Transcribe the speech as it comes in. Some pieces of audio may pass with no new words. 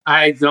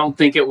I don't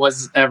think it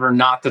was ever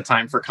not the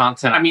time for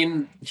content. I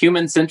mean,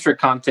 human centric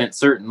content,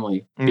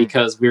 certainly,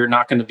 because we're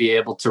not going to be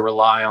able to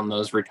rely on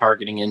those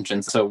retargeting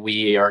engines. So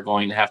we are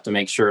going to have to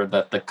make sure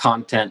that the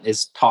content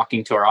is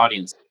talking to our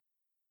audience.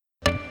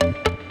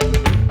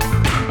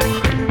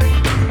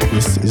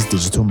 This is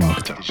Digital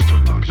Marketing.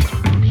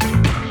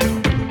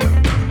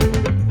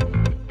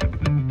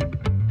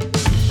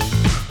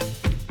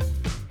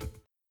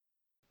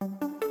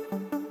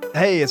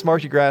 Hey, it's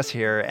Mark DeGrasse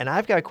here, and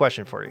I've got a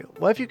question for you.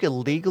 What if you could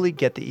legally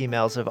get the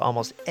emails of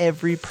almost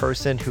every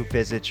person who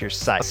visits your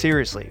site?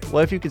 Seriously,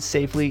 what if you could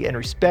safely and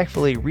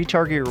respectfully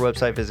retarget your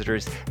website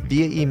visitors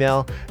via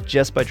email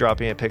just by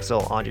dropping a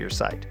pixel onto your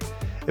site?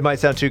 It might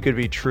sound too good to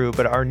be true,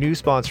 but our new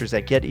sponsors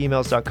at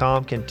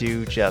GetEmails.com can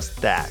do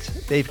just that.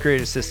 They've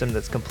created a system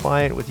that's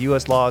compliant with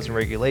US laws and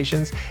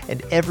regulations,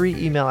 and every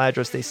email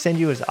address they send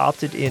you is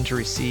opted in to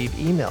receive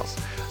emails.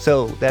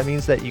 So that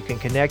means that you can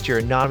connect your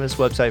anonymous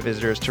website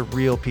visitors to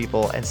real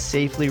people and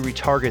safely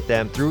retarget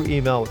them through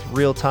email with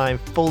real-time,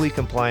 fully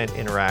compliant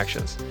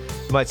interactions.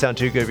 It might sound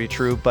too good to be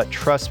true, but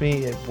trust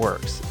me, it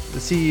works. The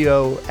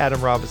CEO,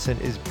 Adam Robinson,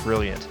 is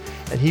brilliant,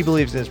 and he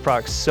believes in his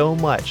product so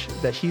much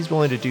that he's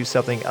willing to do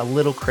something a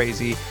little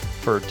crazy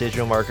for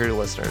digital marketer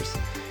listeners.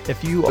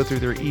 If you go through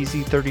their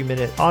easy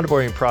 30-minute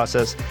onboarding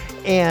process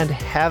and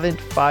haven't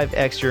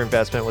 5x your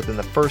investment within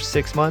the first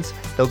 6 months,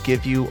 they'll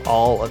give you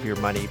all of your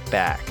money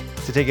back.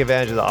 To take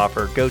advantage of the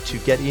offer, go to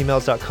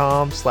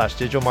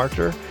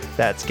getemails.com/digitalmarketer.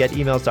 That's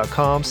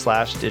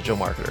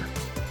getemails.com/digitalmarketer.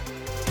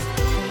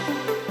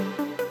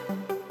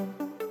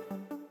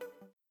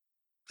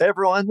 Hey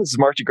everyone, this is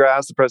Mark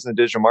DeGrasse, the president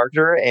of Digital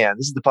Marketer, and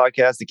this is the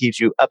podcast that keeps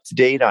you up to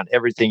date on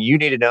everything you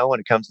need to know when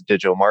it comes to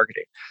digital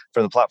marketing,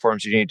 from the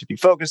platforms you need to be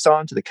focused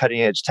on to the cutting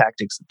edge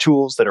tactics and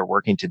tools that are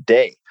working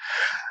today.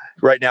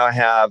 Right now, I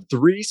have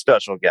 3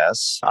 special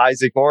guests: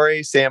 Isaac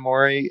Morey, Sam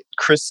Morey,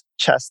 Chris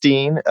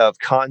Chasteen of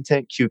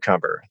Content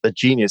Cucumber, the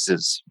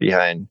geniuses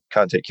behind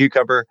Content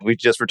Cucumber. We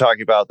just were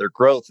talking about their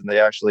growth, and they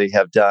actually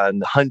have done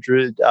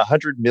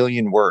 100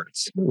 million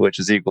words, which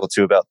is equal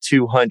to about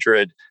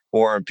 200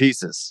 War and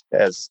Pieces,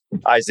 as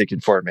Isaac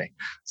informed me.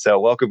 So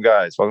welcome,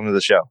 guys. Welcome to the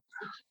show.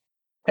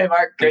 Hey,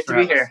 Mark. Great to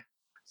be here.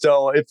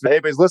 So if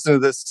anybody's listened to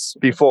this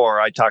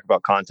before, I talk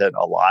about content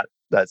a lot.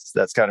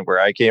 That's kind of where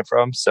I came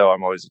from. So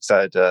I'm always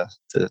excited to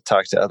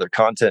talk to other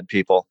content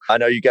people. I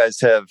know you guys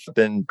have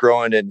been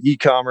growing in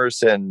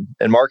e-commerce and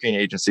marketing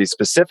agencies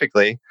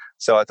specifically.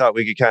 So I thought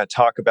we could kind of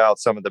talk about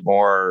some of the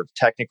more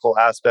technical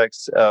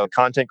aspects of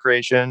content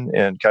creation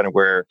and kind of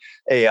where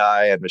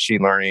AI and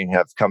machine learning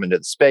have come into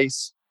the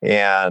space.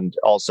 And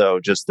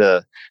also just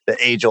the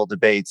age-old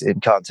debates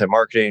in content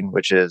marketing,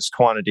 which is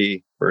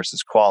quantity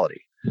versus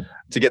quality.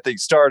 To get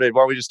things started, why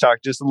don't we just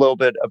talk just a little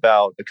bit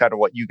about kind of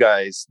what you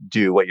guys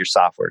do, what your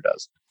software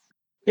does?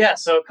 Yeah,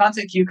 so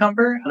Content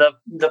Cucumber,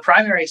 the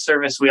primary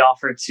service we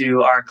offer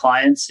to our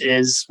clients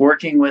is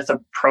working with a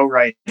pro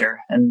writer.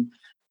 And,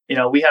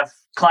 we have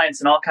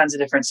clients in all kinds of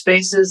different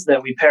spaces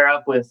that we pair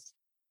up with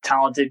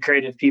talented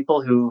creative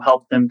people who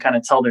help them kind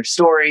of tell their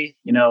story,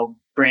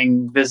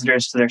 bring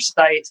visitors to their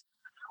site,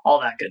 all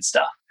that good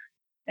stuff.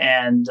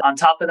 And on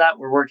top of that,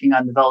 we're working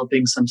on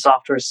developing some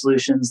software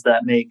solutions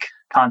that make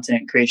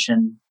content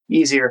creation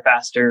easier,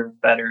 faster,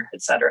 better,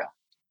 etc.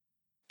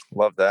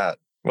 Love that.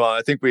 Well,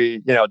 I think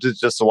we,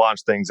 just to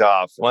launch things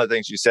off, one of the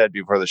things you said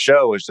before the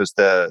show was just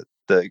the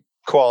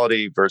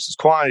quality versus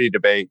quantity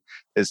debate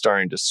is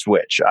starting to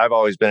switch. I've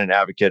always been an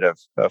advocate of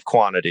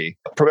quantity,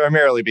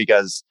 primarily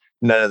because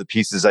none of the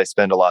pieces I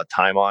spend a lot of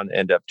time on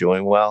end up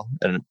doing well.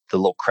 And the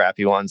little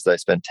crappy ones that I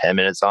spend 10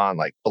 minutes on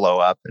blow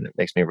up, and it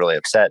makes me really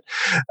upset.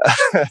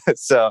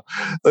 So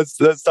let's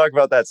talk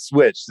about that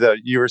switch. So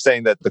you were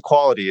saying that the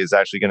quality is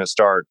actually going to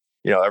start,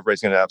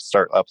 everybody's going to have to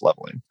start up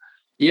leveling.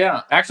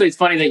 Yeah, actually, it's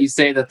funny that you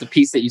say that the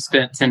piece that you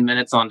spent 10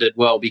 minutes on did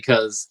well,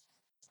 because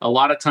a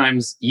lot of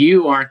times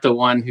you aren't the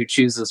one who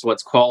chooses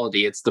what's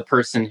quality. It's the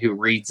person who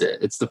reads it.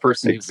 It's the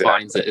person who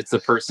finds it. It's the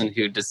person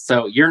who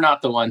so you're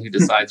not the one who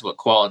decides what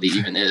quality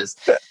even is.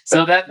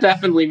 So that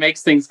definitely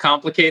makes things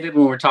complicated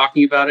when we're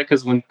talking about it,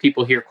 because when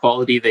people hear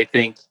quality, they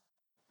think,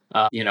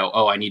 I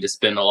need to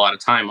spend a lot of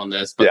time on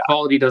this. But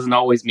quality doesn't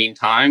always mean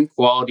time.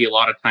 Quality a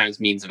lot of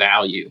times means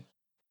value.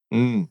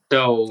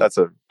 So that's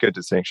a good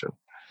distinction.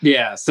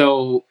 Yeah.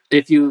 So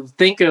if you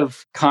think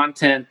of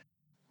content,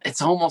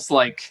 it's almost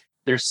like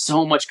there's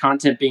so much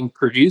content being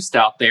produced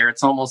out there.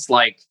 It's almost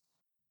like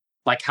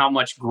how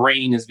much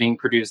grain is being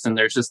produced, and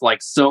there's just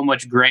so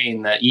much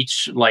grain that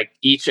each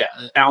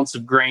ounce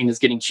of grain is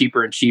getting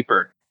cheaper and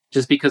cheaper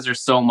just because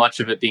there's so much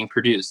of it being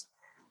produced.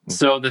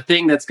 So the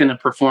thing that's going to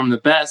perform the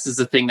best is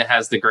the thing that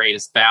has the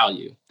greatest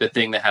value. The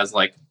thing that has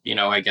I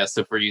guess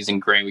if we're using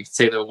grain, we could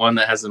say the one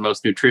that has the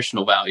most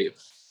nutritional value.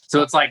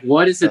 So it's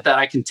what is it that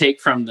I can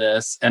take from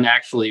this and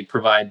actually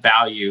provide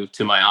value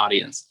to my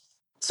audience?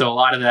 So a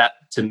lot of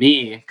that, to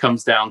me,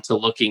 comes down to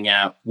looking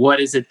at what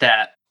is it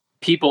that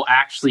people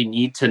actually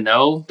need to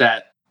know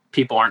that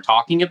people aren't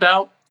talking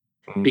about.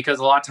 Because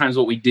a lot of times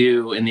what we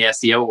do in the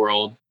SEO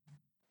world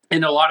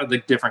in a lot of the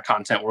different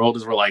content world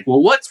is we're like,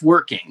 well, what's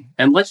working?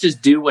 And let's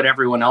just do what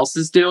everyone else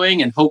is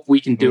doing and hope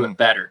we can do it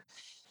better.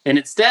 And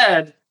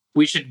instead,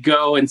 we should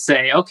go and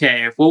say,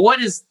 okay, well,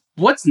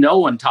 what's no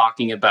one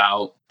talking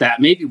about that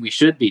maybe we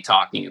should be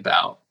talking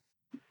about?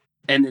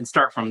 And then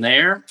start from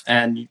there.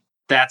 And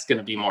that's going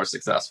to be more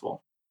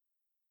successful.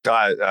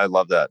 I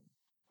love that.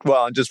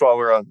 Well, and just while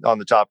we're on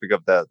the topic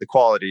of the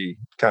quality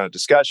kind of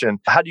discussion,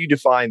 how do you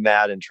define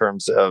that in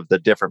terms of the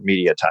different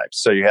media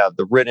types? So you have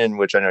the written,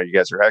 which I know you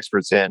guys are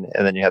experts in,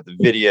 and then you have the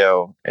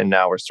video, and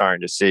now we're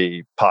starting to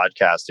see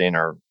podcasting,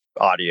 or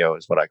audio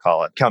is what I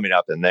call it, coming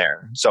up in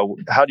there. So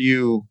how do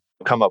you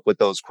come up with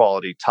those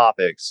quality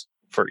topics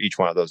for each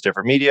one of those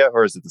different media,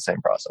 or is it the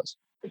same process?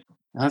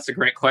 That's a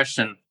great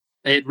question.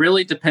 It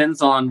really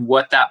depends on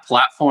what that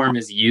platform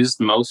is used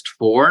most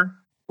for.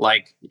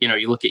 Like,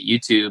 you look at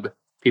YouTube,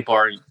 people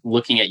are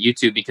looking at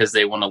YouTube because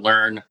they want to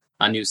learn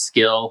a new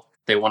skill.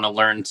 They want to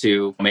learn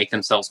to make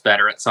themselves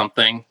better at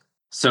something.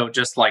 So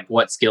just like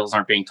what skills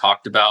aren't being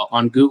talked about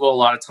on Google, a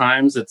lot of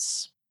times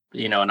it's,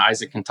 and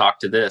Isaac can talk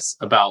to this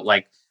about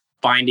like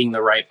finding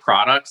the right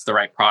products, the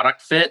right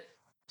product fit.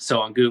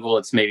 So on Google,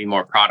 it's maybe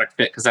more product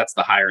fit because that's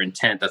the higher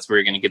intent. That's where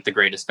you're going to get the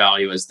greatest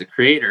value as the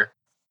creator.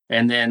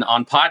 And then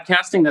on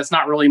podcasting, that's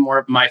not really more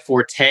of my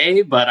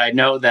forte, but I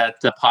know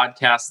that the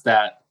podcasts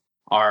that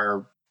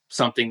are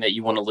something that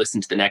you want to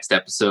listen to the next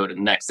episode and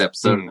the next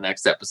episode and the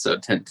next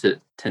episode tend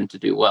to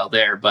do well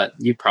there. But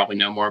you probably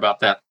know more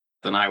about that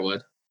than I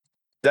would.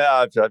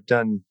 Yeah, I've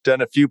done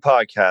a few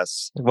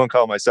podcasts. I won't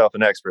call myself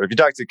an expert. If you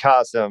talk to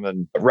Qasim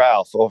and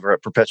Ralph over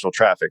at Perpetual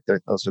Traffic,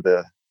 those are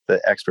the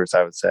experts,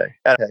 I would say.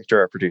 And Hector,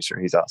 our producer,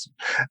 he's awesome.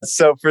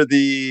 So for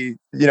the,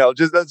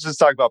 let's just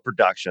talk about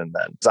production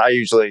then. So I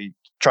usually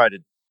try to,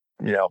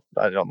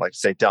 I don't like to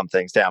say dumb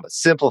things down, but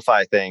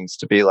simplify things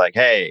to be like,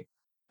 hey,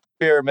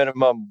 bare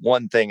minimum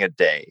one thing a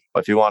day.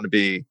 If you want to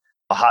be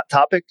a hot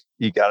topic,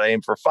 you got to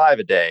aim for 5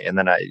 a day. And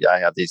then I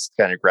have these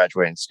kind of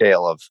graduating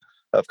scale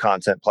of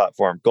content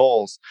platform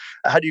goals.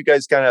 How do you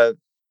guys kind of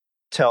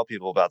tell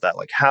people about that?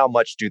 Like, how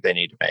much do they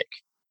need to make?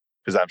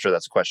 Because I'm sure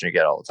that's a question you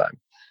get all the time.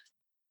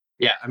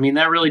 Yeah, I mean,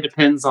 that really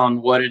depends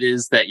on what it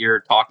is that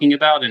you're talking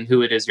about and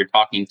who it is you're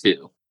talking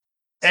to.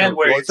 And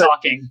where you're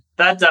talking.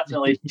 That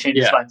definitely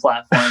changes by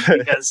platform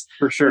because,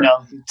 for sure,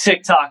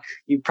 TikTok,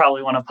 you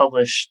probably want to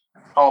publish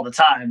all the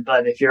time.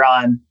 But if you're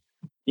on,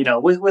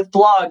 with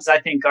blogs, I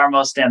think our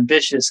most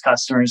ambitious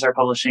customers are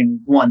publishing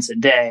once a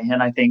day.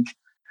 And I think,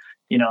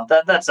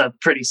 that's a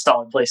pretty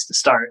solid place to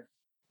start.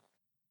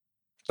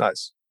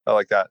 Nice. I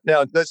like that.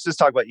 Now, let's just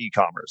talk about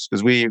e-commerce,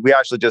 because we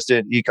actually just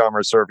did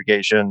e-commerce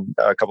certification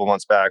a couple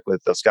months back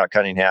with Scott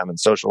Cunningham and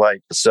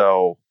Socialite.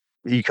 So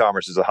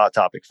e-commerce is a hot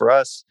topic for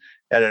us.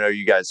 And I know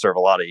you guys serve a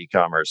lot of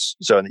e-commerce.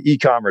 So in the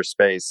e-commerce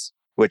space,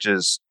 which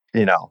is,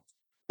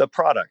 the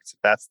product,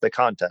 that's the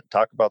content.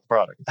 Talk about the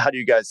product. How do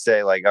you guys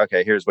say like,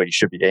 okay, here's what you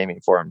should be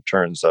aiming for in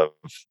terms of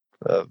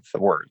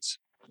words?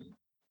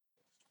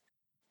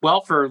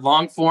 Well, for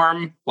long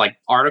form, like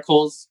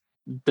articles,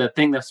 the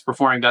thing that's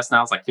performing best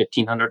now is like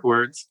 1,500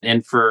 words.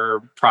 And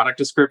for product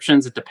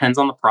descriptions, it depends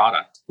on the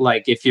product.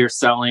 Like if you're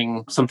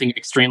selling something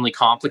extremely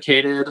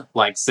complicated,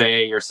 like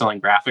say you're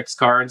selling graphics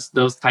cards,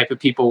 those type of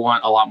people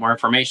want a lot more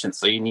information.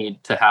 So you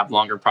need to have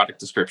longer product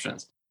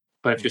descriptions.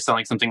 But if you're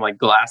selling something like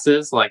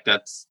glasses, like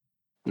that's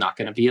not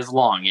going to be as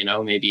long,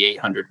 maybe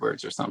 800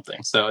 words or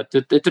something. So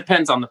it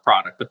depends on the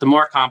product. But the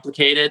more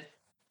complicated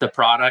the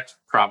product,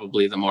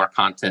 probably the more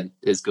content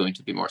is going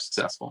to be more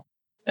successful.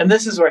 And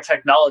this is where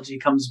technology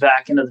comes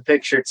back into the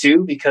picture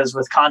too, because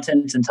with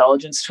content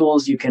intelligence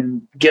tools, you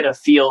can get a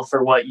feel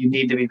for what you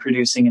need to be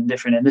producing in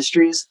different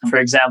industries. For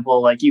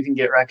example, like you can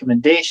get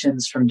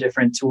recommendations from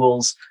different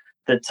tools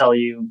that tell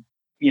you,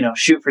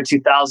 shoot for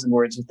 2,000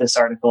 words with this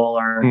article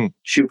or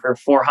shoot for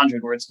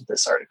 400 words with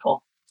this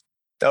article.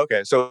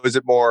 Okay. So is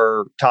it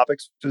more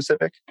topic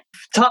specific?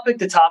 Topic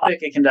to topic,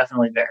 it can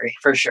definitely vary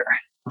for sure.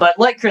 But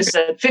like Chris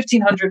said,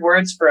 1,500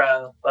 words for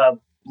a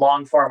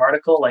long form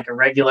article, like a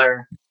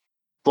regular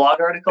blog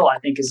article, I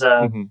think is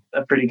a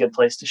pretty good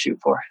place to shoot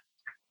for.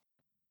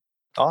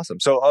 Awesome.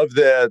 So of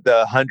the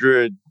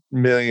 100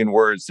 million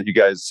words that you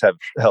guys have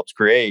helped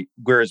create,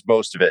 where is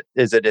most of it?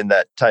 Is it in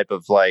that type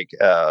of like,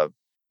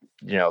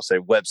 say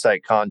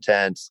website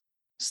content,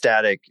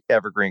 static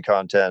evergreen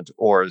content,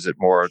 or is it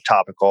more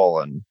topical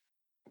and,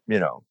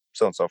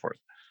 so on and so forth?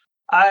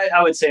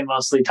 I would say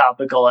mostly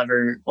topical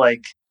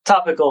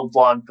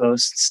blog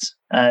posts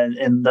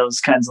in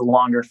those kinds of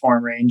longer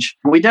form range.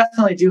 We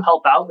definitely do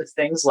help out with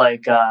things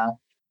like,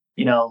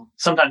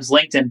 sometimes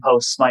LinkedIn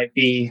posts might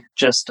be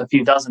just a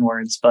few dozen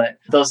words, but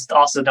those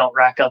also don't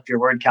rack up your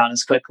word count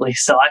as quickly.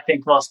 So I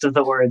think most of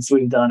the words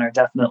we've done are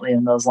definitely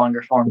in those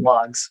longer form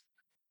blogs.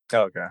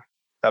 Okay.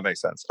 That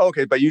makes sense.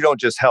 Okay. But you don't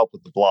just help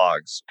with the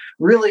blogs.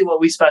 Really what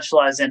we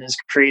specialize in is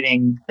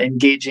creating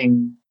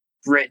engaging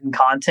written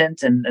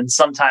content. And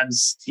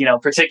sometimes,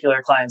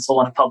 particular clients will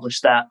want to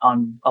publish that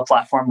on a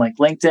platform like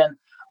LinkedIn,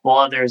 while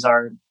others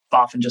are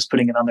often just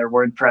putting it on their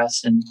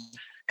WordPress and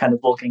kind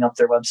of bulking up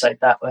their website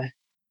that way.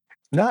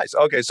 Nice.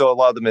 Okay. So a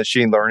lot of the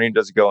machine learning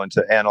does go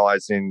into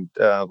analyzing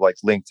like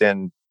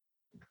LinkedIn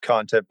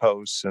content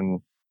posts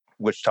and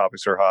which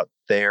topics are hot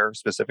there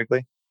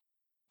specifically?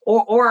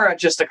 Or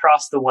just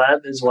across the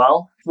web as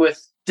well.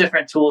 With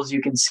different tools,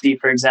 you can see,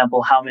 for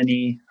example, how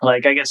many,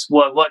 like, I guess,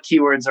 what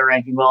keywords are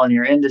ranking well in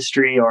your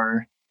industry,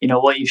 or,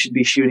 what you should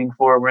be shooting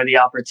for, where the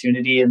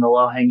opportunity and the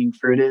low-hanging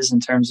fruit is in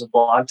terms of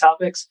blog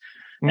topics.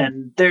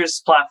 And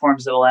there's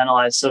platforms that will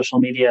analyze social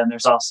media, and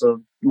there's also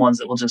ones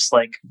that will just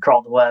like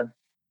crawl the web.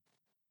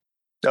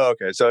 Oh,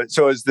 okay.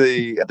 So is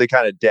the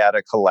kind of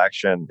data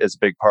collection is a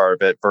big part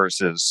of it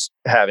versus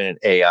having an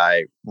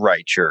AI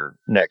write your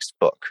next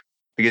book?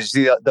 Because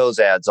you see those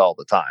ads all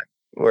the time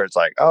where it's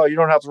like, oh, you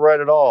don't have to write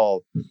it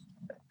all.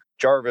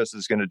 Jarvis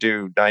is going to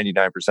do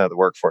 99% of the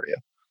work for you.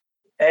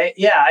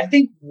 Yeah, I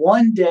think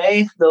one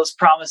day those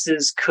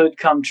promises could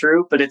come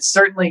true, but it's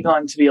certainly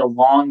going to be a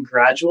long,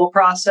 gradual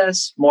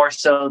process, more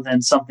so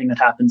than something that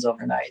happens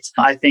overnight.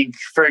 I think,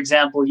 for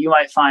example, you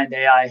might find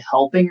AI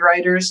helping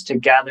writers to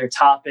gather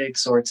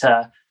topics or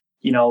to,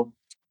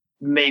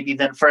 maybe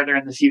then further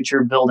in the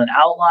future build an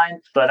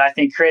outline. But I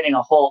think creating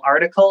a whole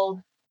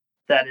article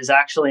that is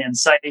actually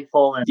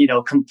insightful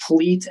and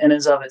complete in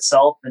and of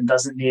itself and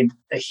doesn't need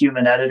a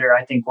human editor,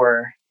 I think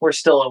we're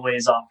still a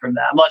ways off from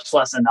that, much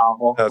less a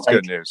novel. That's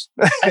good news.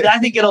 I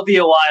think it'll be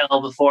a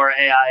while before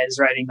AI is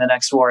writing the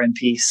next War and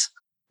Peace.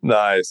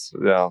 Nice.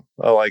 Yeah,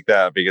 I like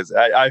that because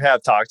I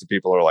have talked to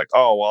people who are like,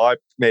 oh, well, I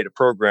made a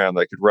program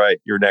that could write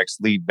your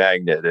next lead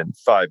magnet in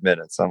 5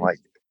 minutes. I'm like,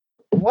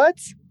 what?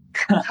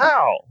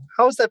 How?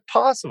 How is that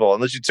possible?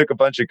 Unless you took a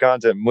bunch of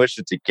content and mushed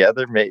it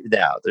together. Maybe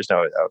no, there's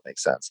no way that would make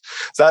sense.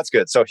 So that's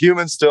good. So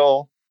humans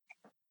still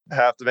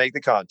have to make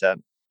the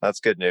content. That's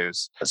good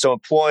news. So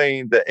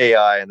employing the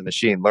AI and the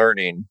machine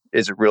learning,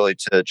 is it really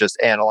to just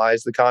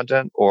analyze the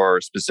content or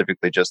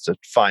specifically just to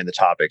find the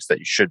topics that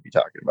you should be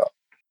talking about?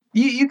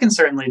 You can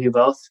certainly do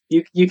both.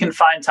 You can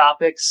find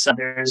topics.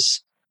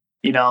 There's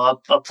a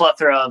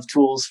plethora of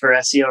tools for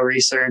SEO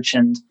research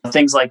and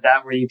things like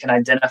that where you can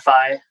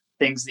identify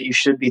things that you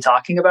should be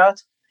talking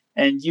about.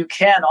 And you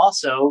can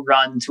also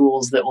run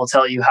tools that will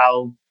tell you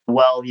how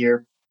well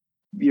your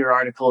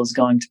article is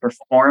going to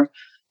perform.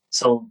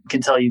 So it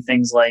can tell you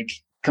things like,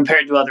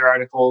 compared to other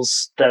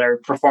articles that are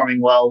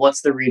performing well,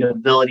 what's the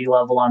readability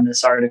level on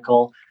this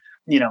article?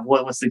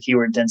 What's the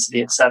keyword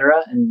density, et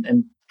cetera,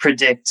 and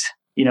predict,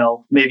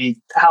 maybe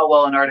how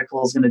well an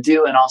article is going to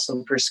do, and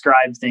also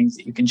prescribe things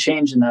that you can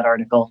change in that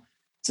article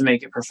to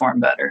make it perform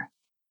better.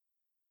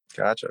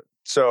 Gotcha.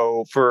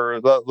 So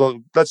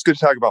let's go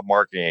talk about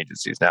marketing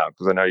agencies now,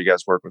 because I know you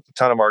guys work with a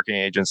ton of marketing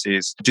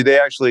agencies. Do they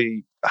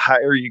actually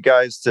hire you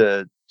guys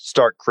to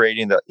start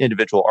creating the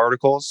individual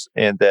articles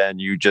and then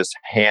you just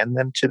hand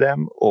them to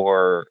them,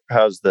 or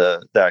how's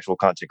the actual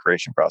content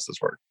creation process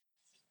work?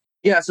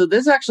 Yeah, so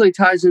this actually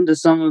ties into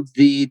some of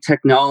the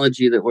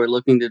technology that we're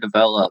looking to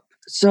develop.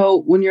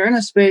 So when you're in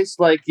a space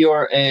like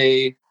you're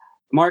a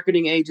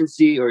marketing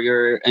agency or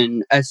you're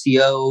an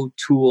SEO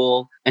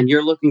tool and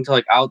you're looking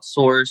to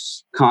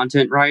outsource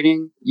content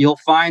writing, you'll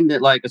find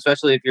that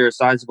especially if you're a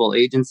sizable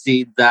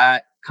agency,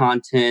 that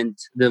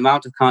content, the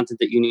amount of content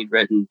that you need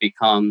written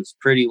becomes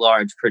pretty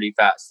large pretty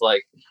fast.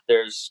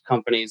 There's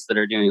companies that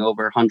are doing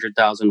over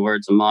 100,000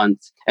 words a month,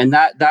 and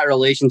that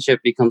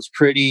relationship becomes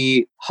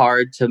pretty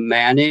hard to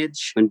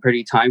manage and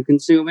pretty time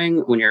consuming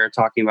when you're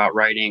talking about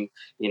writing,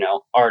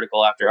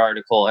 article after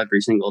article every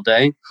single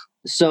day.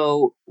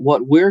 So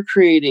what we're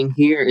creating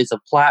here is a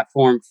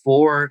platform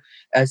for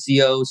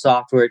SEO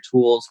software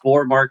tools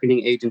for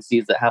marketing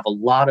agencies that have a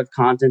lot of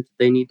content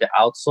that they need to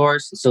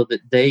outsource so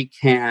that they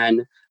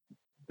can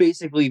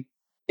basically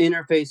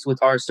interface with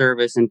our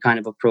service in kind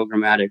of a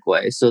programmatic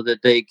way so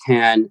that they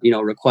can,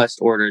 request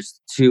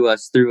orders to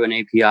us through an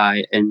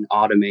API and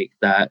automate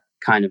that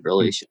kind of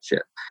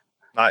relationship.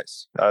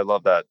 Nice. I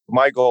love that.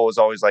 My goal was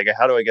always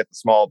how do I get the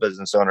small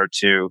business owner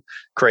to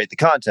create the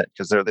content?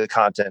 Because they're the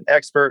content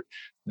expert.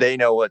 They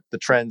know what the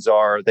trends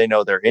are. They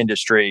know their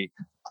industry.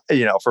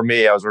 For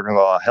me, I was working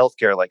with a lot of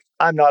healthcare.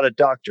 I'm not a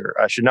doctor.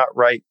 I should not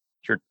write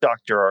your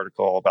doctor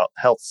article about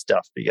health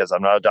stuff because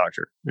I'm not a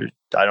doctor.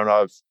 I don't know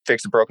how to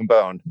fix a broken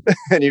bone.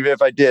 And even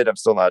if I did, I'm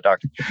still not a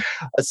doctor.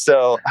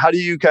 So how do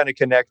you kind of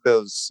connect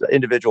those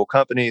individual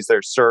companies that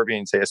are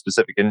serving, say, a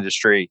specific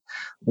industry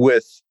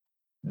with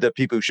the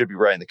people who should be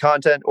writing the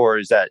content, or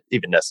is that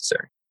even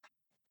necessary?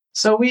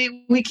 So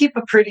we keep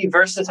a pretty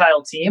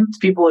versatile team,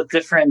 people with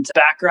different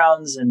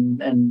backgrounds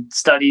and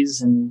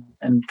studies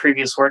and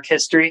previous work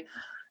history.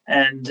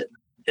 And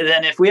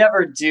then if we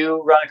ever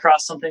do run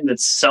across something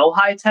that's so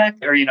high tech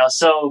or,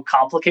 so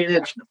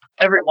complicated,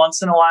 every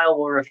once in a while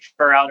we'll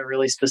refer out a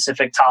really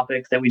specific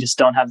topic that we just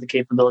don't have the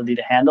capability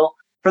to handle.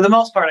 For the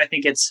most part, I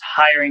think it's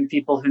hiring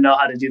people who know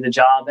how to do the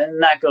job.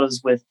 And that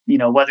goes with,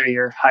 whether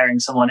you're hiring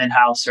someone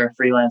in-house or a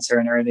freelancer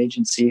or an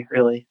agency,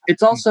 really.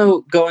 It's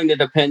also going to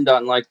depend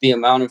on the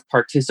amount of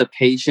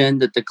participation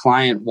that the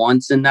client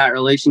wants in that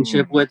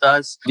relationship with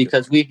us,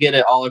 because we get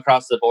it all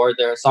across the board.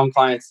 There are some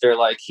clients that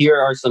are here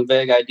are some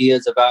vague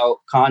ideas about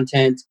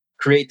content,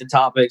 create the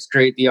topics,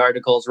 create the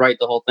articles, write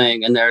the whole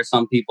thing. And there are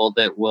some people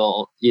that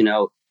will,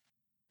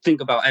 think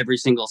about every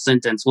single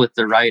sentence with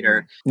the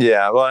writer.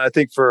 Yeah. Well, I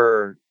think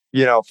for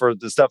for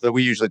the stuff that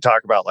we usually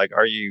talk about, like,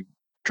 are you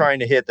trying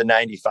to hit the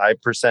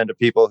 95% of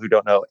people who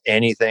don't know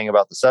anything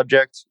about the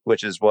subject,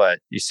 which is what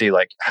you see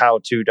like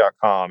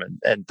howto.com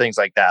and things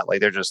like that.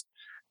 Like they're just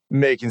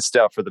making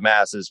stuff for the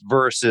masses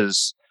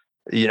versus,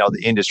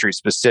 the industry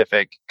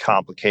specific,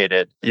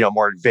 complicated,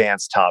 more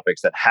advanced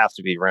topics that have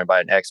to be run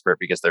by an expert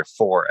because they're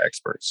for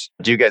experts.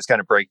 Do you guys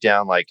kind of break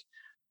down like,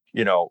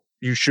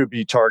 you should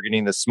be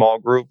targeting the small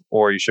group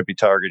or you should be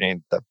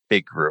targeting the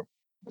big group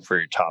for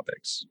your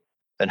topics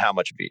and how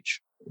much of each?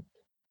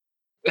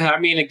 I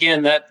mean,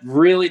 again, that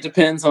really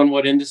depends on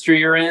what industry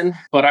you're in.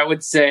 But I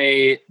would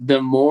say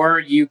the more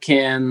you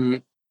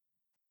can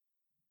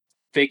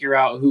figure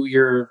out who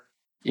your,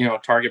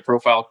 target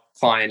profile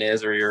client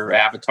is or your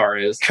avatar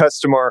is.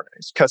 Customer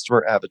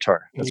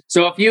avatar.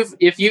 So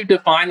if you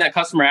define that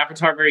customer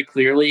avatar very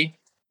clearly,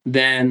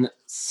 then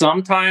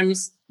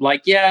sometimes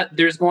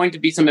there's going to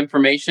be some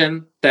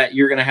information that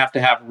you're going to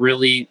have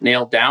really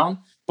nailed down.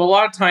 But a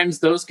lot of times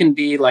those can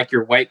be like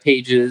your white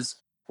pages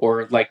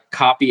or like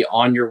copy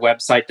on your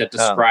website that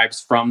describes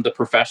from the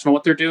professional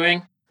what they're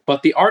doing.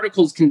 But the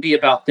articles can be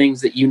about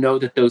things that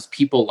that those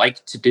people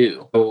like to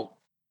do. So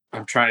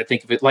I'm trying to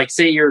think of it. Like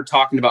say you're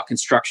talking about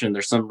construction,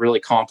 there's some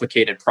really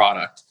complicated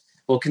product.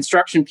 Well,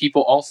 construction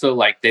people also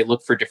they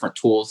look for different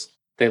tools.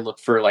 They look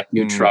for like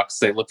new trucks.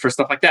 They look for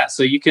stuff like that.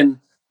 So you can,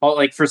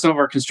 for some of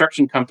our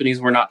construction companies,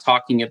 we're not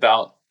talking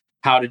about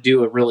how to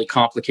do a really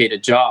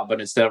complicated job, but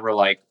instead we're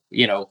like,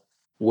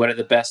 what are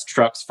the best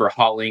trucks for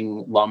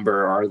hauling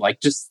lumber or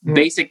like just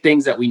basic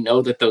things that we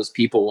know that those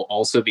people will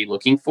also be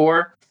looking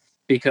for,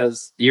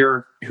 because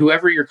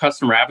whoever your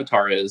customer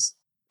avatar is,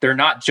 they're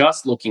not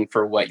just looking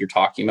for what you're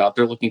talking about.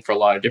 They're looking for a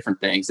lot of different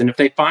things. And if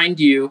they find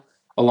you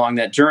along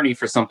that journey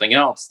for something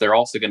else, they're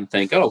also going to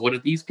think, oh, what are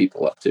these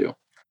people up to?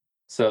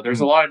 So there's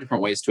a lot of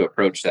different ways to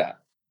approach that.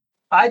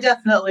 I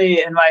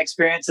definitely, in my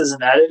experience as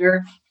an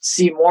editor,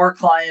 see more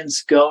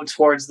clients go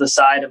towards the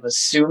side of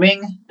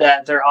assuming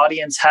that their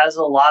audience has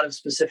a lot of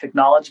specific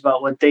knowledge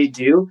about what they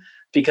do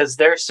because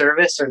their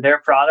service or their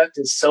product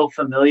is so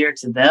familiar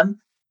to them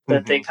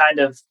that they kind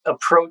of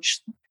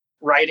approach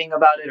writing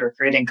about it or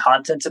creating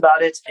content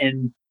about it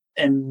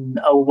in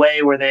a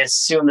way where they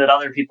assume that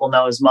other people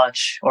know as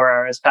much or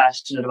are as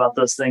passionate about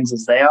those things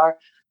as they are.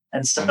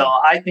 And so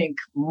I think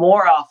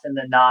more often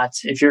than not,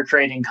 if you're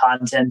creating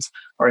content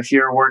or if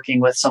you're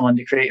working with someone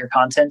to create your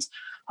content,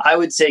 I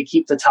would say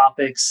keep the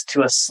topics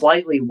to a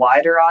slightly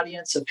wider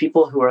audience of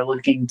people who are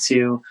looking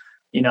to,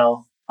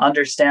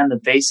 understand the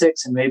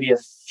basics and maybe a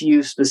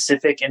few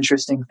specific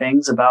interesting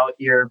things about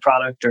your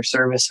product or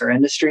service or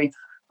industry,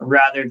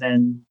 rather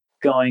than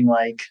going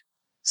like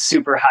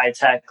super high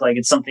tech, like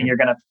it's something you're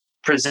going to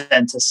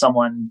present to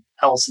someone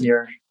else in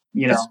your,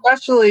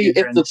 especially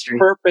if industry. The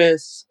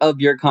purpose of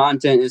your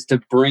content is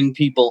to bring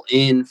people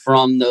in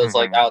from those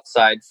like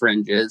outside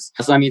fringes.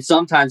 So I mean,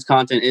 sometimes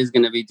content is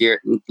going to be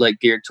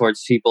geared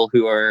towards people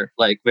who are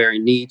like very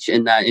niche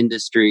in that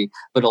industry,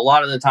 but a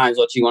lot of the times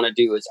what you want to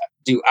do is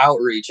do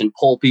outreach and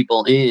pull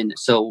people in.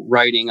 So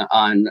writing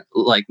on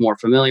like more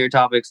familiar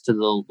topics to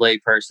the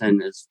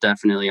layperson is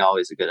definitely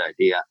always a good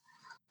idea.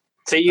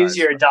 To use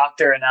your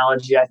doctor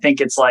analogy, I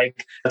think it's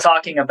like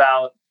talking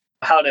about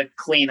how to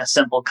clean a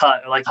simple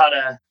cut, or like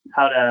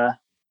how to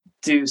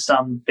do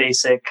some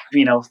basic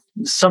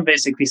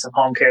piece of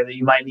home care that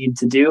you might need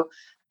to do.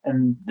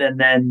 And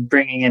then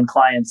bringing in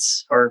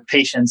clients or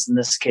patients in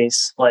this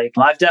case. Like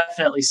I've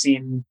definitely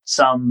seen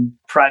some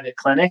private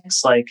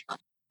clinics like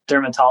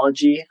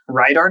dermatology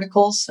write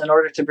articles in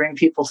order to bring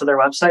people to their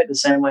website the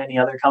same way any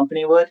other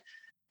company would.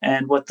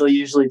 And what they'll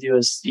usually do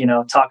is,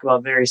 talk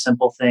about very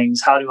simple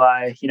things. How do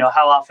I,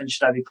 how often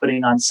should I be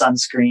putting on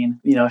sunscreen?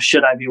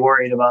 Should I be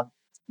worried about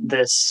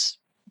this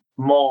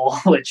mole?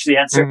 Which the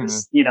answer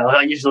is,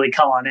 I usually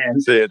come on in.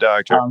 See a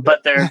doctor.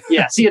 But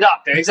see a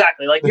doctor.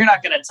 Exactly. Like you're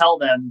not going to tell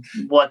them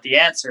what the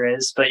answer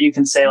is, but you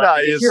can say,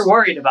 if you're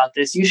worried about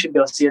this, you should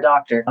go see a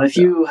doctor. If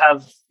you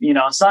have,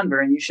 a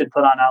sunburn, you should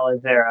put on aloe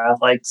vera.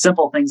 Like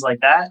simple things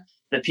like that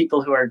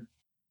people who are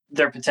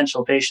their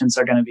potential patients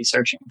are going to be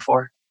searching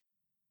for.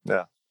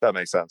 Yeah. That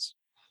makes sense.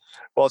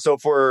 Well, so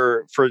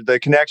for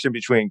the connection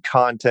between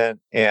content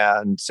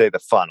and say the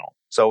funnel.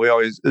 So we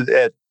always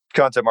at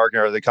content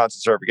marketing or the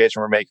content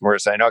certification we're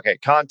saying, okay,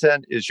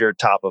 content is your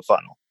top of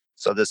funnel.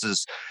 So this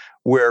is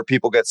where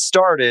people get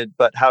started,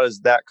 but how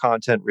does that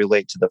content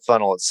relate to the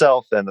funnel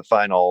itself and the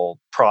final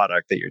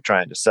product that you're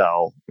trying to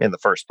sell in the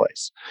first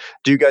place?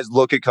 Do you guys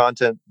look at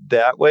content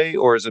that way,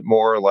 or is it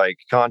more like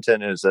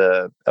content is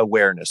a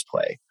awareness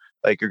play?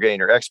 Like you're getting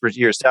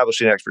you're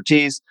establishing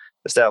expertise,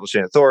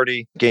 establishing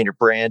authority, gain your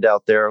brand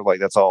out there. Like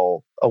that's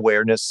all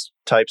awareness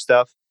type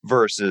stuff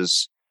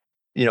versus,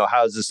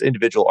 how does this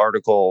individual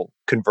article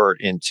convert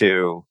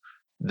into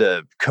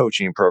the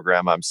coaching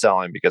program I'm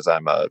selling because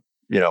I'm a,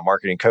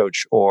 marketing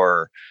coach,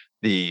 or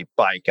the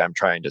bike I'm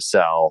trying to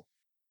sell,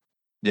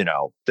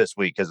 this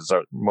week because it's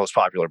our most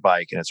popular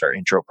bike and it's our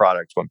intro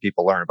product. When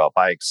people learn about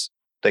bikes,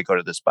 they go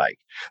to this bike.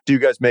 Do you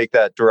guys make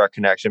that direct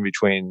connection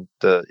between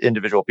the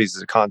individual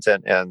pieces of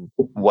content and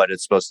what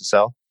it's supposed to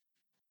sell?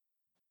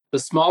 The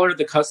smaller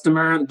the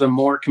customer, the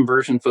more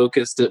conversion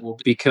focused it will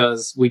be,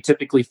 because we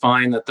typically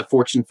find that the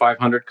Fortune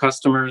 500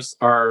 customers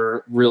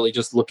are really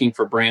just looking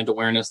for brand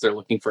awareness. They're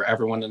looking for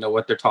everyone to know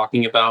what they're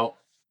talking about.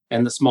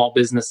 And the small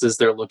businesses,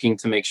 they're looking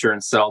to make sure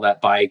and sell that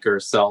bike or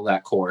sell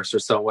that course or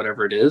sell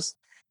whatever it is.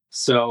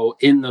 So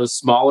in those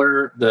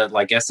smaller, the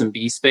like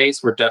SMB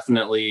space, we're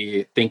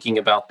definitely thinking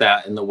about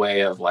that in the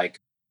way of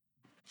like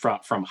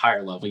from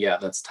higher level. Yeah,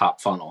 that's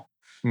top funnel.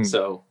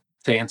 So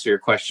to answer your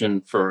question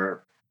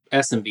for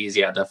SMBs,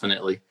 yeah,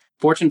 definitely.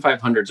 Fortune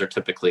 500s are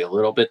typically a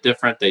little bit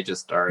different. They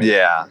just are in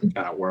a different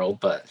kind of world,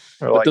 but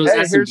like, those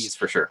hey, SMBs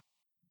for sure.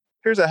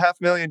 Here's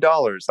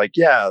 $500,000. Like,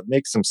 yeah,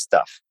 make some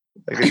stuff.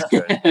 Like, it's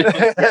good.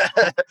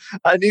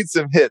 I need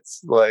some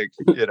hits. Like,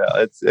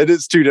 it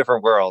is two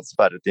different worlds,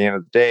 but at the end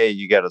of the day,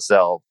 you got to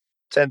sell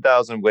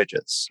 10,000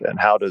 widgets. And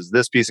how does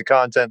this piece of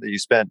content that you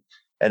spent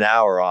an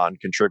hour on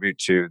contribute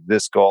to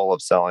this goal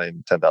of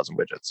selling 10,000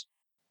 widgets?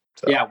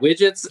 So. Yeah,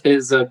 widgets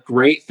is a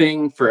great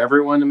thing for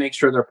everyone to make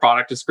sure their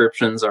product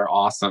descriptions are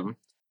awesome.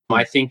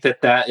 I think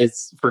that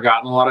is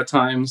forgotten a lot of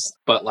times,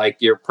 but like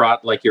your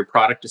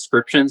product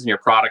descriptions and your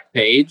product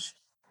page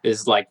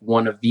is like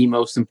one of the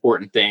most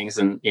important things.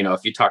 And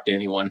if you talk to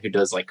anyone who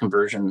does like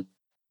conversion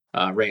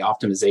rate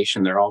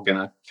optimization, they're all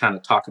gonna kind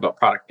of talk about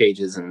product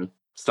pages and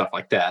stuff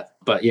like that.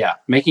 But yeah,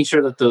 making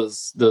sure that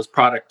those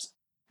product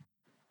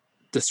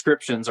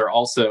descriptions are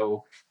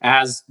also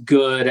as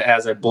good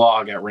as a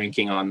blog at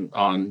ranking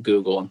on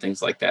Google and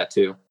things like that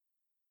too.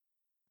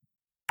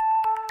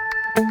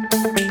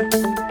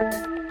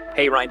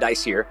 Hey, Ryan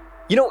Deiss here.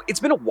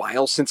 It's been a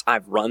while since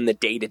I've run the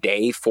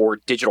day-to-day for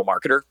Digital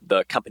Marketer,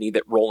 the company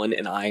that Roland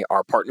and I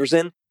are partners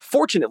in.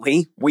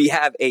 Fortunately, we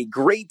have a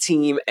great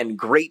team and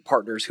great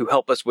partners who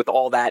help us with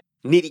all that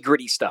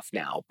nitty-gritty stuff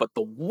now. But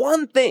the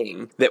one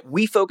thing that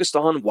we focused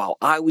on while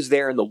I was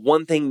there, and the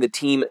one thing the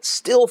team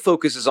still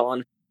focuses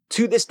on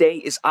to this day,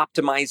 is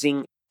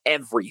optimizing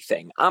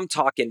everything. I'm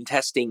talking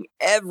testing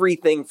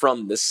everything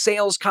from the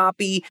sales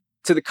copy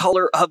to the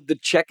color of the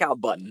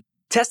checkout button.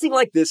 Testing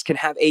like this can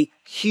have a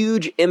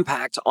huge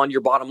impact on your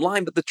bottom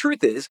line, but the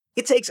truth is,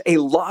 it takes a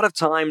lot of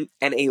time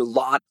and a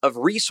lot of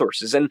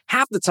resources. And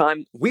half the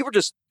time, we were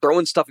just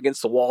throwing stuff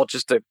against the wall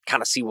just to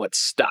kind of see what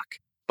stuck.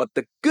 But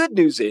the good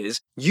news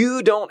is,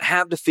 you don't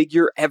have to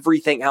figure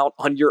everything out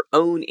on your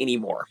own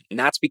anymore. And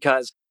that's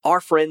because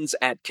our friends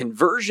at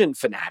Conversion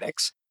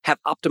Fanatics have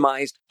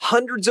optimized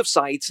hundreds of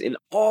sites in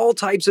all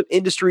types of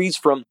industries,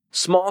 from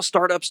small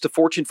startups to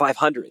Fortune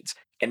 500s.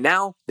 And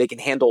now they can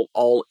handle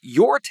all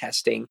your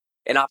testing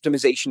and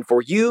optimization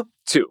for you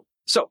too.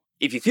 So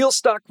if you feel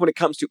stuck when it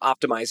comes to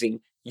optimizing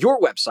your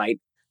website,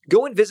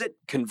 go and visit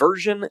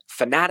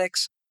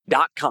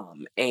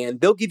conversionfanatics.com,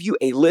 and they'll give you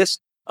a list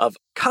of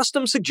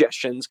custom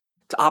suggestions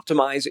to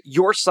optimize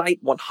your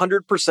site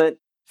 100%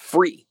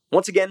 free.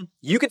 Once again,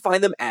 you can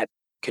find them at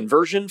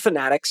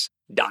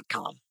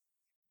conversionfanatics.com.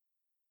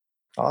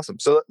 Awesome.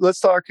 So let's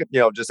talk,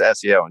 just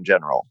SEO in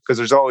general, because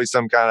there's always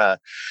some kind of,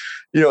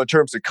 in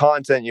terms of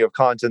content, you have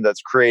content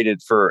that's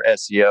created for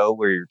SEO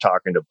where you're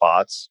talking to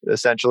bots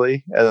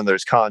essentially. And then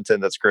there's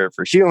content that's created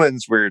for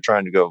humans where you're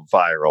trying to go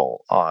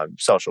viral on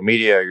social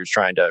media. You're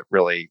trying to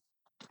really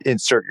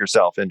insert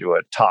yourself into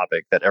a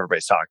topic that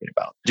everybody's talking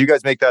about. Do you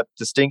guys make that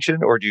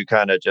distinction, or do you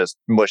kind of just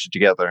mush it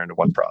together into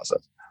one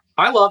process?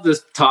 I love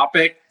this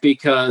topic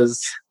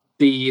because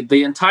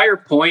the entire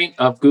point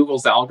of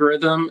Google's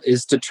algorithm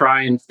is to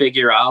try and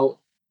figure out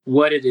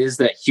what it is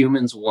that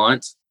humans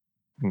want.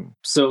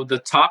 So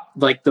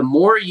the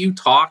more you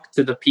talk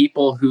to the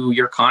people who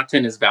your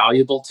content is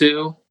valuable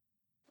to,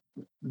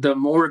 the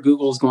more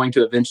Google's going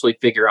to eventually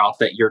figure out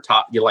that you're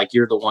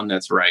the one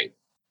that's right.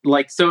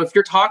 Like, so if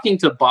you're talking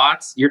to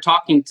bots, you're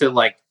talking to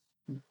like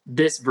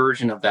this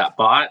version of that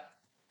bot,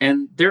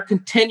 and they're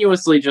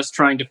continuously just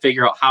trying to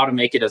figure out how to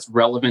make it as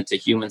relevant to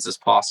humans as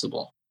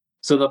possible.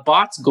 So the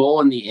bot's goal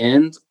in the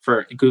end,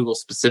 for Google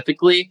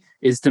specifically,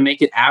 is to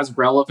make it as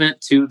relevant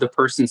to the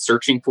person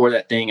searching for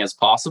that thing as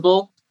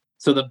possible.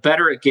 So the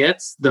better it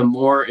gets, the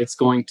more it's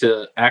going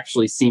to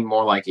actually seem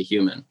more like a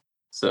human.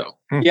 So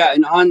yeah,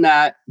 and on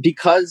that,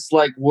 because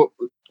like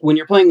when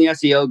you're playing the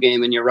SEO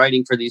game and you're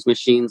writing for these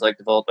machines like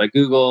developed by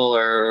Google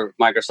or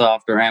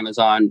Microsoft or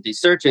Amazon, these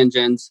search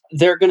engines,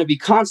 they're going to be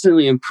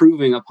constantly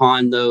improving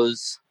upon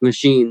those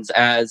machines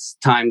as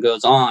time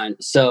goes on.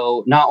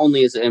 So not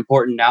only is it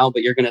important now,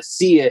 but you're going to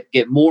see it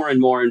get more and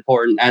more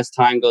important as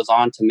time goes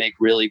on to make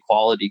really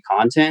quality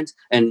content.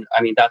 And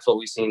I mean, that's what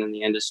we've seen in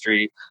the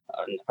industry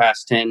in the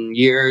past 10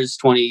 years,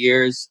 20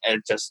 years,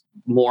 and just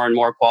more and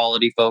more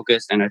quality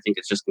focused. And I think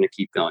it's just going to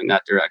keep going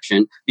that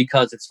direction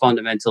because it's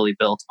fundamentally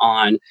built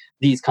on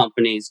these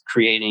companies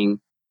creating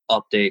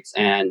updates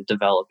and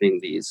developing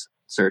these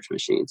search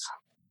machines.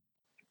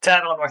 To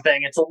add one more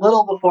thing, it's a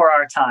little before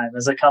our time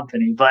as a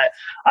company, but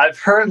I've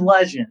heard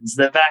legends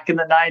that back in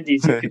the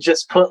 90s, you could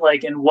just put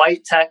like in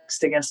white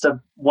text against a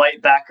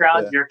white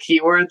background, your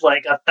keyword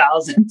like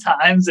 1,000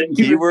 times, and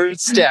you keyword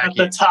stacking at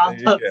the top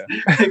of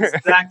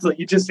exactly.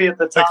 You just be at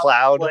the top the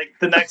cloud like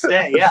the next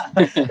day. Yeah.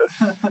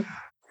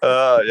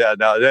 Yeah,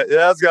 no,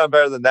 that's gotten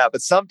better than that.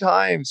 But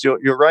sometimes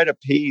you'll write a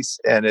piece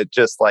and it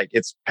just like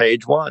it's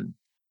page one,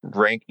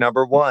 rank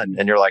number one,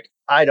 and you're like,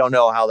 I don't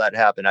know how that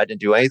happened. I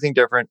didn't do anything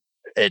different.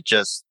 It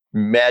just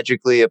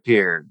magically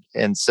appeared.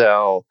 And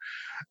so,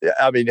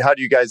 I mean, how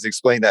do you guys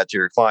explain that to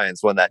your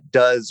clients when that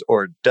does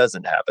or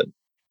doesn't happen?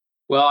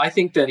 Well, I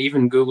think that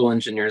even Google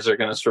engineers are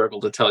going to struggle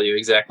to tell you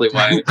exactly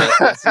why it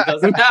does and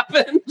doesn't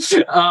happen.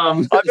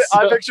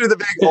 I picture the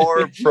big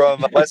orb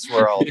from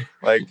Westworld.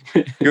 Like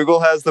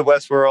Google has the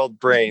Westworld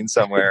brain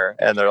somewhere,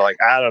 and they're like,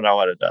 I don't know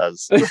what it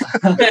does.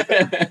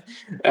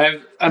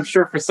 I'm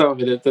sure for some of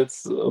it,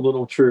 that's a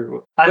little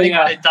true. I think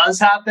when it does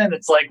happen,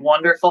 it's like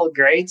wonderful,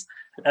 great.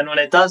 And when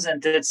it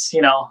doesn't, it's,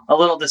 a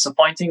little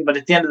disappointing. But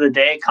at the end of the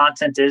day,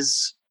 content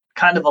is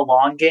kind of a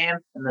long game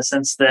in the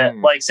sense that,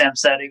 like Sam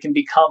said, it can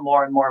become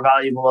more and more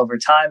valuable over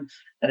time.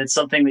 And it's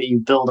something that you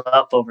build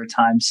up over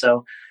time.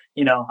 So,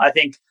 I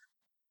think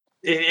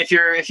if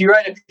you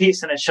write a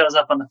piece and it shows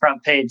up on the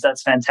front page,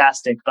 that's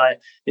fantastic.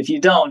 But if you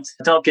don't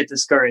get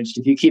discouraged.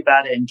 If you keep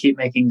at it and keep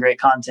making great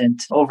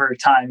content over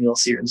time, you'll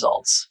see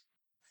results.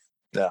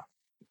 Yeah,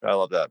 I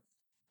love that.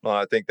 Well,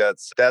 I think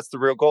that's the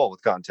real goal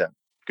with content.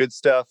 Good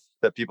stuff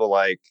that people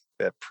like,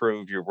 that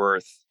prove your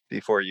worth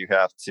before you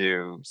have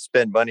to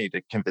spend money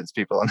to convince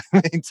people in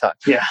the meantime.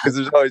 Yeah. Because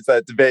there's always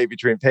that debate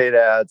between paid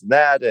ads and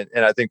that.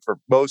 And I think for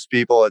most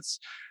people,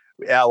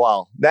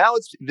 now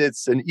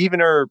it's an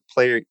evener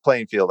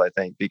playing field, I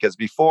think, because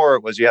before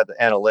it was you had the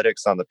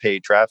analytics on the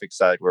paid traffic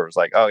side where it was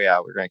like, oh yeah,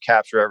 we're going to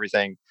capture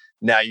everything.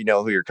 Now you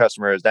know who your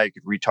customer is. Now you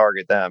could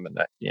retarget them, and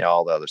that,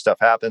 all the other stuff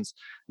happens.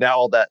 Now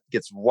all that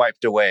gets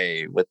wiped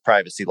away with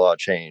privacy law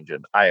change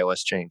and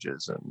iOS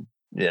changes, and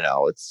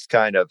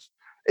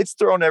it's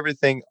thrown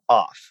everything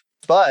off.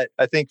 But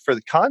I think for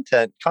the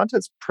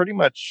content's pretty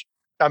much.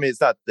 I mean, it's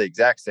not the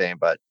exact same,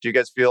 but do you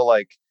guys feel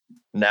like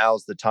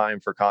now's the time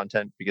for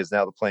content because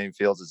now the playing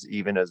field's as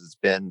even as it's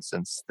been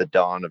since the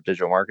dawn of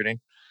digital marketing?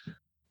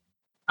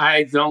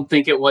 I don't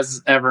think it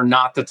was ever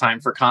not the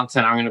time for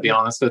content. I'm going to be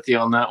honest with you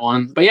on that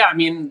one. But yeah, I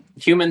mean,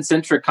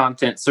 human-centric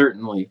content,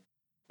 certainly,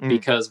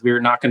 because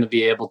we're not going to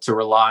be able to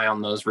rely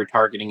on those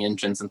retargeting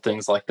engines and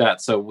things like that.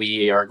 So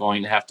we are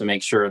going to have to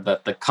make sure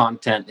that the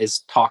content is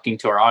talking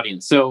to our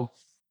audience. So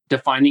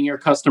defining your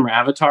customer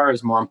avatar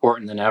is more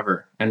important than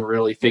ever, and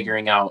really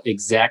figuring out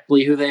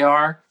exactly who they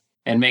are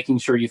and making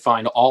sure you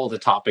find all of the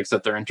topics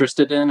that they're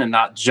interested in and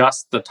not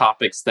just the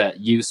topics that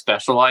you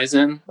specialize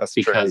in. That's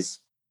because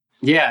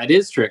yeah, it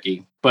is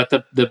tricky. But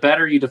the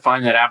better you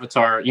define that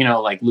avatar,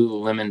 like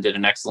Lululemon did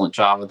an excellent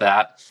job of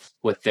that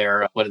with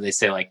their, what did they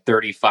say, like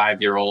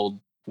 35-year-old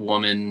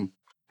woman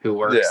who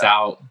works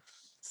out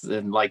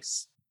in like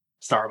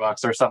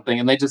Starbucks or something.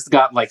 And they just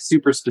got like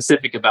super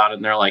specific about it.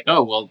 And they're like,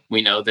 oh, well,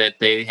 we know that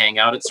they hang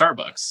out at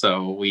Starbucks.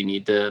 So we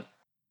need to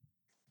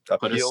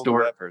put a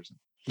store. That person.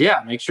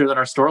 Yeah, make sure that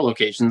our store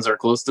locations are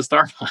close to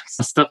Starbucks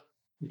and stuff.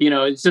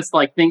 It's just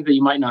like things that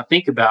you might not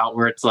think about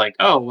where it's like,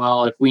 oh,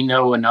 well, if we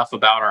know enough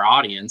about our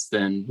audience,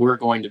 then we're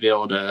going to be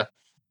able to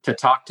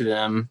talk to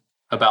them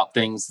about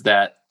things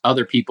that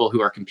other people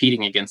who are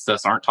competing against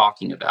us aren't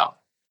talking about.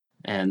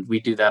 And we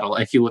do that a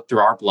lot. If you look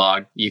through our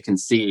blog, you can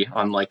see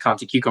on like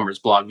Content Cucumber's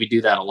blog, we do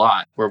that a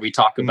lot where we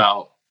talk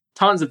about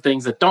tons of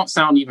things that don't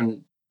sound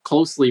even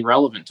closely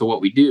relevant to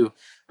what we do.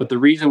 But the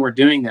reason we're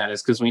doing that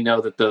is because we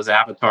know that those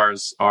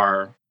avatars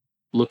are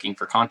looking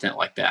for content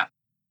like that.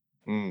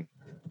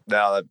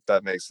 Now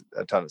that makes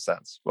a ton of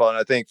sense. Well, and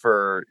I think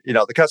for,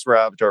 the customer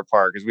avatar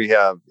part, because we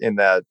have in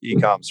that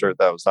e-com cert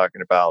that I was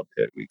talking about,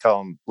 we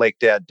call him Lake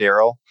Dad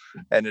Daryl.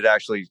 And it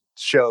actually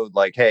showed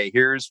like, hey,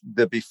 here's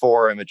the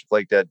before image of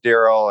Lake Dad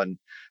Daryl. And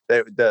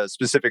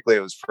specifically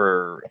it was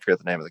for, I forget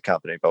the name of the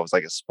company, but it was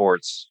like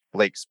a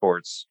lake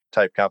sports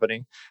type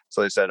company.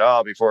 So they said,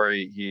 oh, before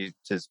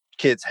his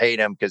kids hate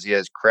him because he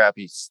has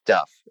crappy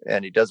stuff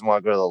and he doesn't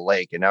want to go to the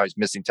lake. And now he's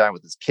missing time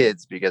with his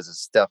kids because his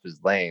stuff is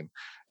lame.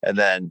 And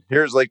then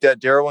here's Lake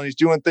Dad Daryl when he's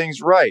doing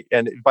things right.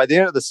 And by the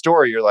end of the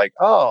story, you're like,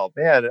 oh,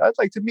 man, I'd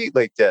like to meet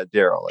Lake Dad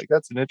Daryl. Like,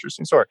 that's an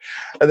interesting story.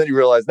 And then you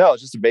realize, no,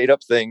 it's just a made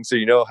up thing. So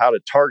you know how to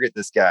target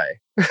this guy.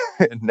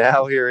 And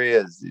now here he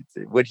is.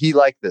 Would he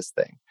like this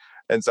thing?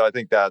 And so I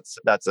think that's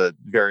a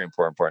very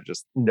important part,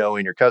 just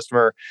knowing your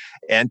customer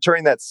and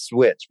turning that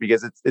switch,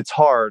 because it's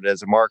hard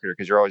as a marketer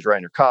because you're always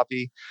writing your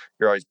copy.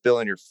 You're always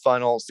building your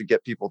funnels to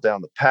get people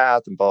down the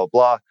path and blah, blah,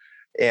 blah.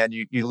 And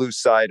you lose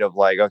sight of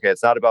like, okay,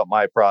 it's not about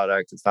my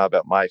product. It's not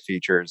about my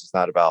features. It's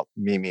not about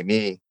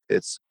me.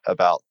 It's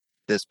about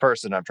this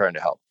person I'm trying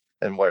to help.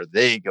 And what are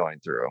they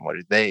going through and what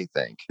do they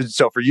think?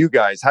 So for you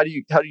guys, how do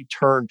you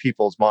turn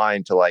people's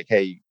mind to like,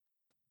 hey,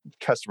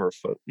 customer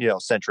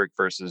centric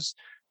versus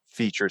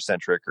feature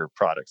centric or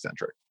product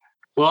centric?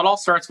 Well, it all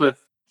starts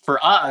with, for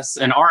us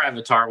and our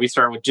avatar, we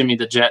start with Jimmy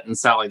the Jet and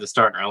Sally the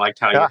Starter. I liked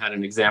how you had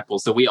an example.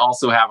 So we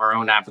also have our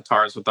own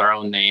avatars with our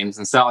own names.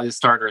 And Sally the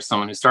Starter is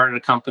someone who started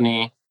a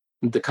company.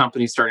 The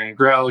company's starting to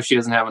grow. She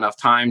doesn't have enough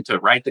time to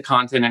write the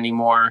content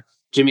anymore.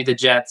 Jimmy the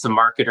Jet's a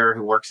marketer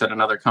who works at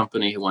another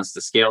company who wants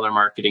to scale their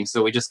marketing.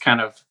 So we just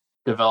kind of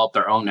developed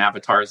our own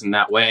avatars in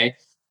that way.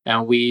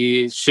 And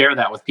we share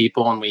that with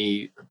people and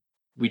we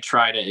we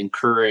try to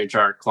encourage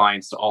our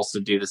clients to also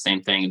do the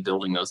same thing in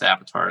building those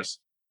avatars.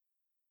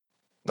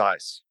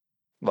 Nice.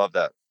 Love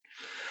that.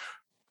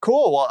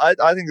 Cool. Well,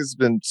 I think this has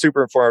been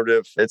super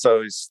informative. It's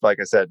always, like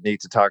I said,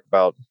 neat to talk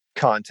about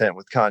content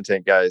with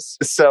content guys.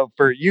 So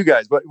for you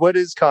guys, what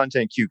is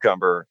Content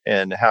Cucumber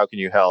and how can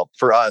you help?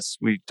 For us,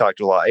 we talked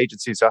to a lot of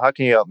agencies. So how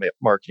can you help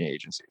marketing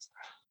agencies?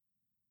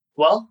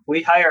 Well,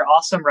 we hire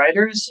awesome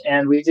writers,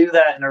 and we do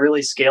that in a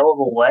really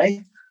scalable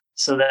way,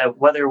 so that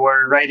whether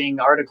we're writing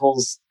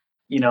articles,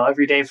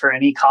 every day for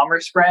an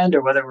e-commerce brand,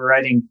 or whether we're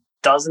writing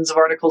dozens of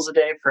articles a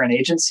day for an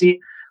agency,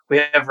 we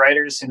have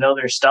writers who know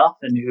their stuff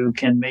and who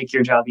can make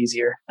your job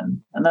easier.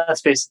 And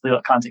that's basically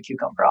what Content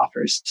Cucumber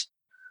offers.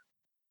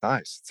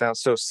 Nice.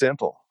 Sounds so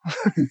simple.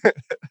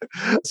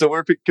 So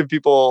where can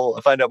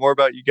people find out more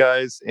about you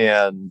guys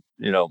and,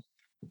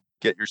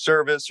 get your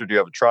service, or do you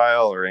have a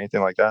trial or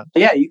anything like that?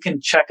 Yeah, you can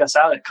check us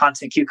out at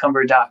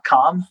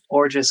contentcucumber.com,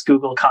 or just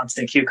Google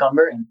Content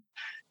Cucumber, and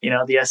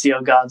the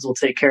SEO gods will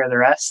take care of the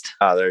rest.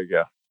 There you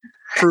go.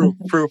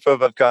 Proof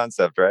of a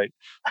concept, right?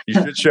 You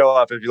should show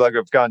up if you look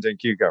up Content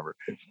Cucumber.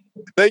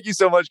 Thank you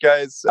so much,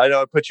 guys. I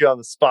know I put you on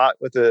the spot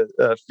with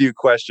a few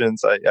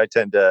questions. I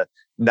tend to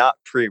not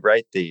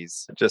pre-write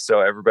these just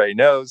so everybody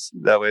knows.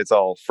 That way it's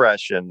all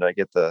fresh and I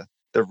get the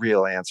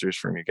real answers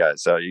from you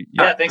guys. So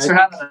thanks for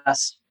having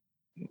us.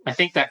 I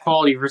think that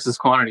quality versus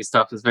quantity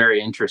stuff is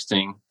very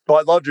interesting. Well,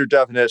 I loved your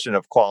definition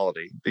of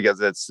quality,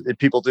 because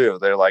people do.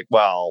 They're like,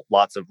 well,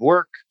 lots of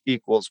work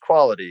equals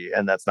quality.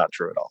 And that's not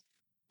true at all.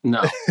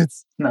 No.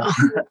 No.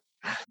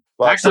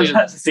 Well, actually,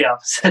 that's the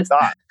opposite. It's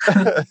not.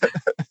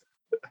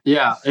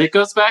 Yeah, it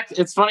goes back.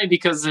 It's funny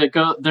because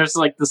there's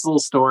like this little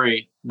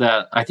story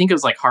that I think it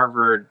was like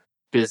Harvard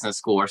Business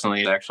School or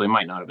something. Actually, it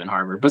might not have been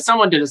Harvard, but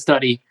someone did a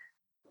study,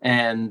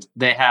 and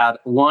they had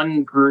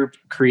one group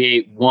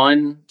create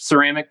one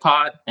ceramic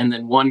pot and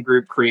then one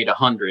group create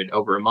 100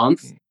 over a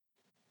month.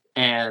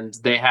 And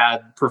they had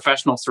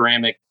professional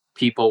ceramic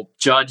people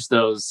judge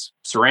those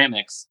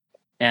ceramics.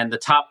 And the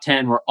top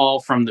 10 were all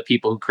from the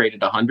people who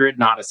created 100.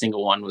 Not a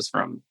single one was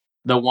from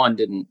the one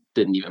didn't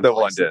even. The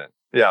one didn't.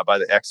 Yeah, by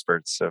the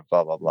experts of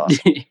blah, blah, blah.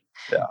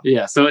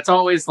 Yeah. So it's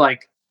always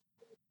like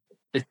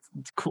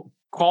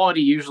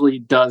quality usually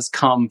does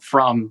come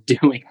from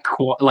doing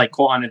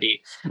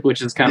quantity,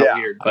 which is kind of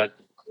weird. But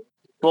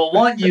well,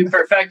 one, you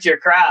perfect your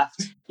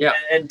craft. Yeah.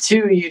 And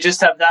two, you just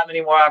have that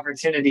many more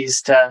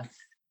opportunities to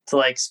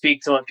like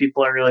speak to what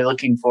people are really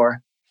looking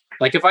for.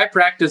 Like if I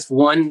practice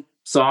one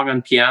song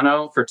on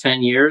piano for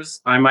 10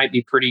 years, I might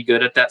be pretty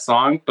good at that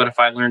song. But if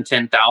I learn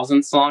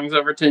 10,000 songs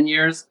over 10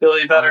 years, you'll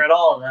be better at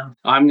all of them.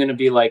 I'm going to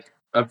be like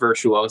a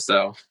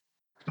virtuoso.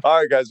 All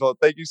right, guys. Well,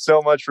 thank you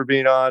so much for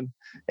being on.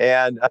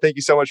 And thank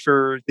you so much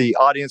for the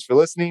audience for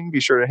listening. Be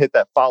sure to hit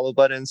that follow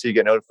button so you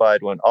get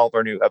notified when all of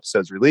our new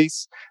episodes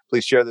release.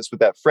 Please share this with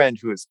that friend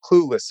who is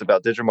clueless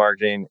about digital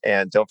marketing.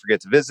 And don't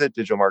forget to visit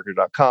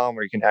digitalmarketer.com,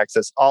 where you can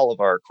access all of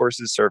our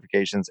courses,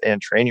 certifications,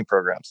 and training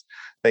programs.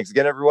 Thanks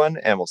again, everyone,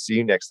 and we'll see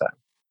you next time.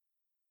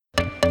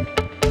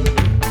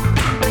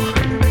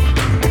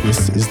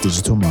 This is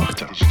Digital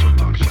Marketer.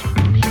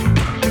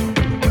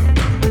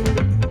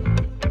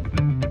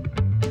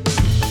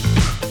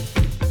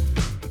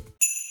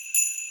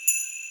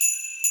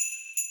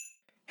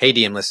 Hey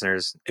DM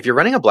listeners, if you're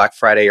running a Black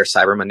Friday or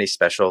Cyber Monday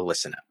special,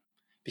 listen up.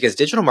 Because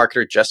Digital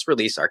Marketer just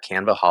released our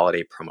Canva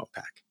Holiday Promo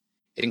Pack.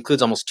 It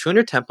includes almost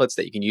 200 templates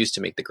that you can use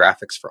to make the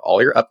graphics for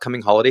all your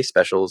upcoming holiday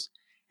specials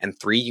and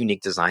 3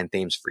 unique design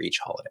themes for each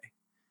holiday.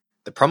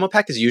 The promo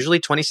pack is usually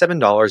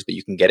 $27, but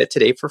you can get it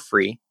today for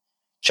free.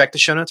 Check the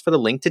show notes for the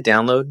link to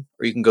download,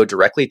 or you can go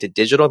directly to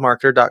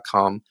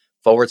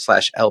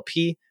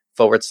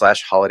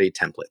digitalmarketer.com/LP/holiday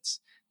templates.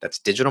 That's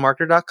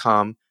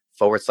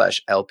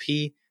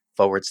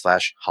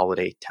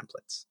digitalmarketer.com/LP/holiday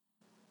templates.